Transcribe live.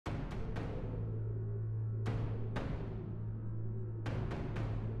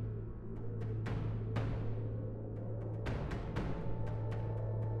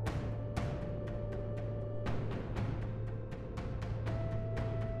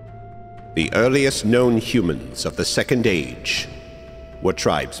The earliest known humans of the Second Age were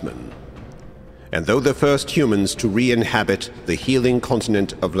tribesmen. And though the first humans to re-inhabit the healing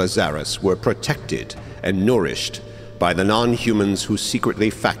continent of Lazaras were protected and nourished by the non-humans who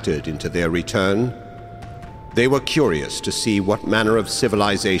secretly factored into their return, they were curious to see what manner of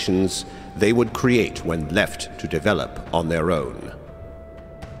civilizations they would create when left to develop on their own.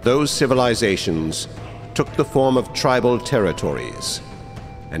 Those civilizations took the form of tribal territories,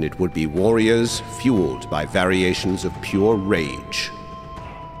 and it would be warriors fueled by variations of pure rage,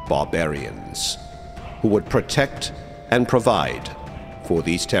 barbarians, who would protect and provide for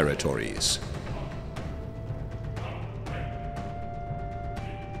these territories.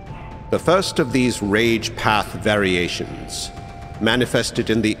 The first of these rage path variations manifested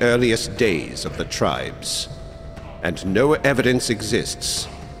in the earliest days of the tribes, and no evidence exists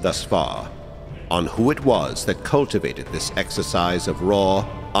thus far on who it was that cultivated this exercise of raw,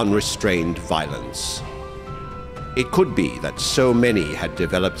 unrestrained violence. It could be that so many had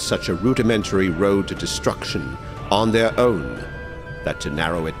developed such a rudimentary road to destruction on their own that to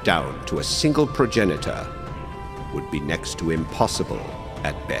narrow it down to a single progenitor would be next to impossible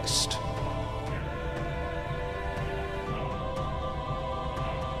at best.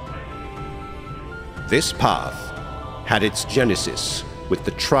 This path had its genesis with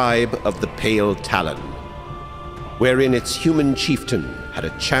the tribe of the Pale Talon, wherein its human chieftain had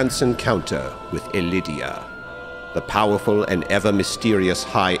a chance encounter with Elidia, the powerful and ever-mysterious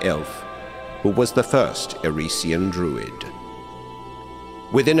High Elf, who was the first Aerysian druid.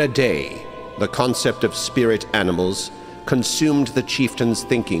 Within a day, the concept of spirit animals consumed the chieftain's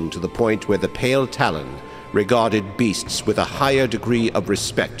thinking to the point where the Pale Talon regarded beasts with a higher degree of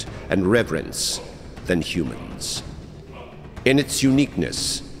respect and reverence than humans. In its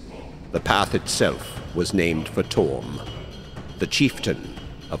uniqueness, the path itself was named for Torm, the chieftain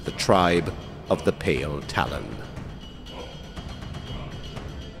of the tribe of the Pale Talon.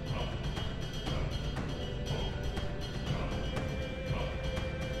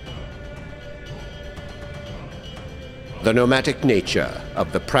 The nomadic nature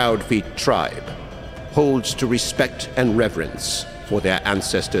of the Proudfeet tribe holds to respect and reverence for their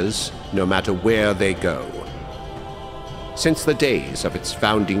ancestors no matter where they go. Since the days of its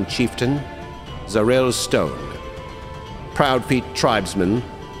founding chieftain, Zarel Stone, Proudfeet tribesmen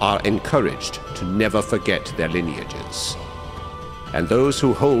are encouraged to never forget their lineages. And those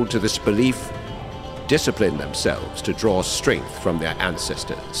who hold to this belief discipline themselves to draw strength from their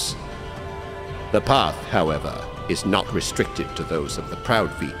ancestors. The path, however, is not restricted to those of the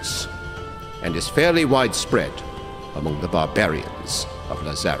Proudfeets, and is fairly widespread among the barbarians of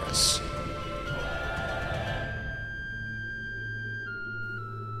Lazaras.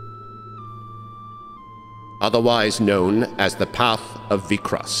 Otherwise known as the Path of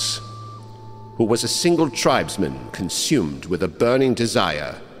Vikras, who was a single tribesman consumed with a burning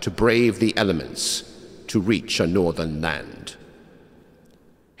desire to brave the elements to reach a northern land.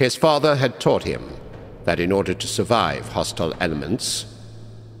 His father had taught him that in order to survive hostile elements,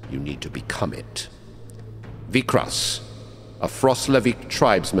 you need to become it. Vikras, a Frostlavik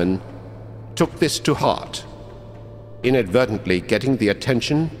tribesman, took this to heart, inadvertently getting the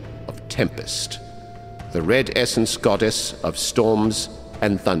attention of Tempest, the red essence goddess of storms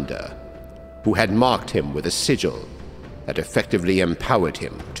and thunder, who had marked him with a sigil that effectively empowered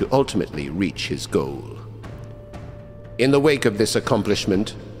him to ultimately reach his goal. In the wake of this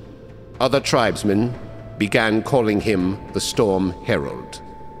accomplishment, other tribesmen began calling him the Storm Herald,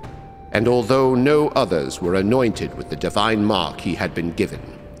 and although no others were anointed with the divine mark he had been given,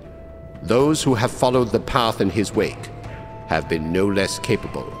 those who have followed the path in his wake have been no less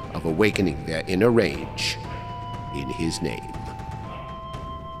capable of awakening their inner rage in his name.